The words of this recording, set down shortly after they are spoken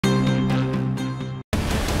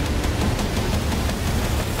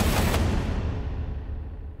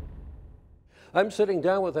I'm sitting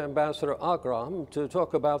down with Ambassador Akram to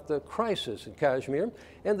talk about the crisis in Kashmir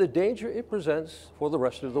and the danger it presents for the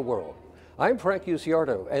rest of the world. I'm Frank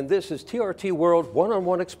Uciardo, and this is TRT World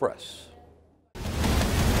One-on-One Express.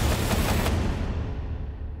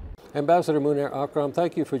 Ambassador Munir Akram,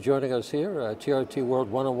 thank you for joining us here at TRT World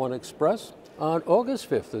One-on-One Express. On August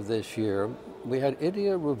 5th of this year, we had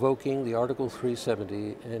India revoking the Article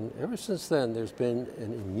 370, and ever since then there's been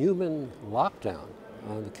an inhuman lockdown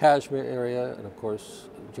on the Kashmir area and, of course,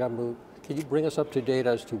 Jammu. Can you bring us up to date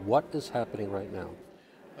as to what is happening right now?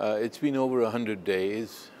 It's been over 100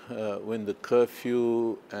 days when the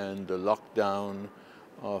curfew and the lockdown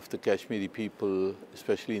of the Kashmiri people,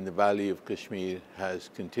 especially in the valley of Kashmir, has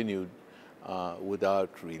continued without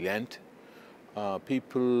relent.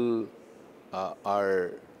 People are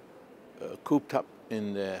cooped up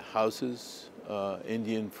in their houses.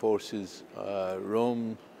 Indian forces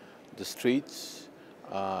roam the streets.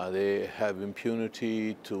 They have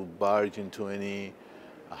impunity to barge into any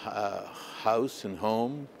house and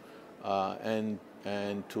home and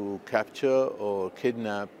to capture or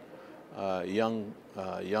kidnap young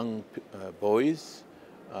boys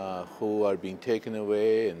who are being taken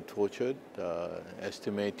away and tortured.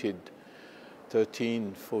 Estimated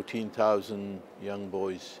 14,000 young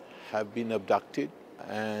boys have been abducted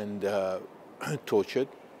and tortured,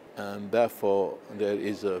 and therefore there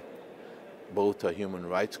is both a human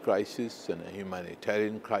rights crisis and a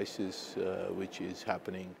humanitarian crisis which is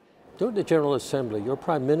happening. During the General Assembly, your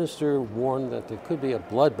Prime Minister warned that there could be a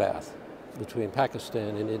bloodbath between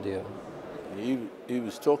Pakistan and India. He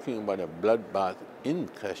was talking about a bloodbath in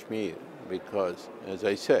Kashmir because, as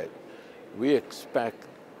I said, we expect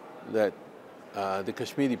that the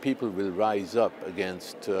Kashmiri people will rise up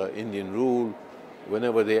against Indian rule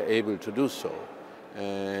whenever they are able to do so.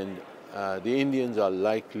 And the Indians are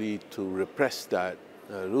likely to repress that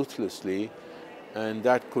ruthlessly, and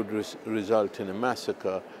that could result in a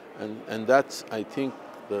massacre. And that's, I think,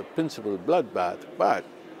 the principal bloodbath. But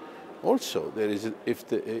also,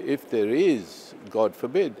 if there is, God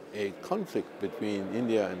forbid, a conflict between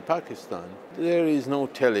India and Pakistan, there is no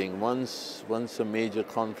telling. Once a major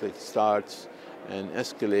conflict starts and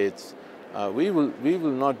escalates, we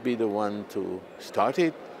will not be the one to start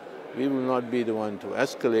it. We will not be the one to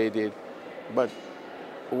escalate it. But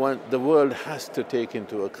the world has to take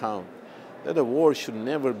into account that a war should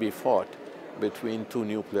never be fought between two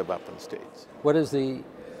nuclear weapon states. What is the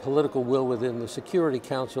political will within the Security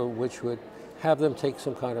Council which would have them take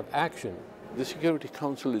some kind of action? The Security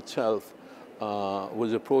Council itself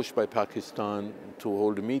was approached by Pakistan to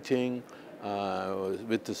hold a meeting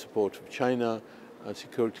with the support of China. The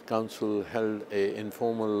Security Council held an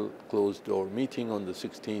informal closed-door meeting on the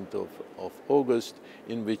 16th of August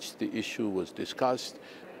in which the issue was discussed.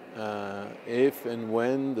 If and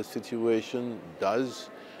when the situation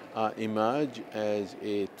does emerge as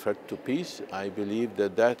a threat to peace, I believe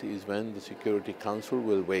that is when the Security Council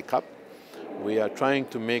will wake up. We are trying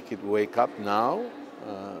to make it wake up now,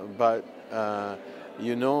 but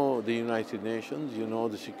you know the United Nations, you know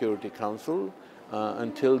the Security Council.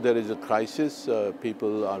 Until there is a crisis,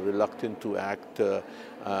 people are reluctant to act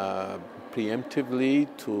preemptively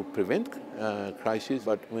to prevent crisis.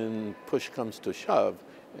 But when push comes to shove,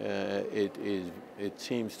 it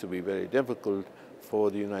seems to be very difficult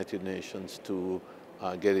for the United Nations to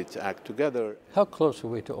get its act together. How close are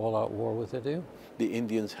we to all-out war with India? The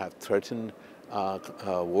Indians have threatened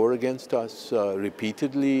war against us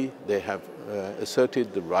repeatedly. They have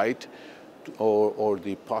asserted the right or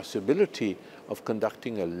the possibility of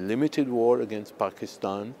conducting a limited war against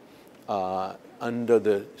Pakistan under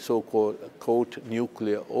the so-called, quote,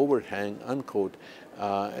 nuclear overhang, unquote.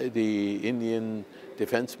 The Indian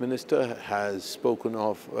Defense Minister has spoken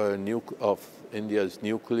of India's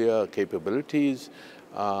nuclear capabilities.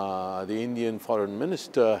 The Indian Foreign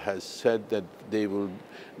Minister has said that they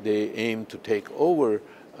aim to take over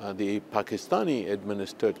the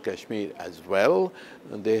Pakistani-administered Kashmir as well.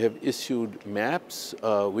 They have issued maps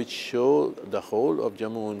which show the whole of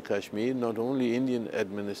Jammu and Kashmir, not only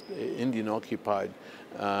Indian-occupied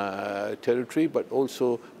territory, but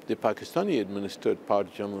also the Pakistani-administered part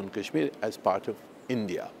of Jammu and Kashmir as part of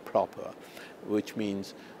India proper, which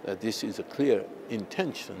means that this is a clear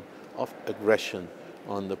intention of aggression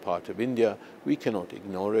on the part of India. We cannot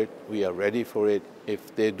ignore it. We are ready for it.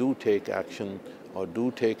 If they do take action or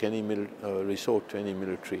do take any resort to any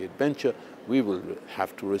military adventure, we will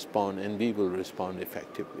have to respond, and we will respond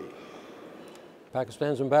effectively.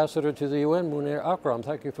 Pakistan's ambassador to the UN, Munir Akram,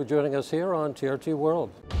 thank you for joining us here on TRT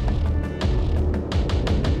World.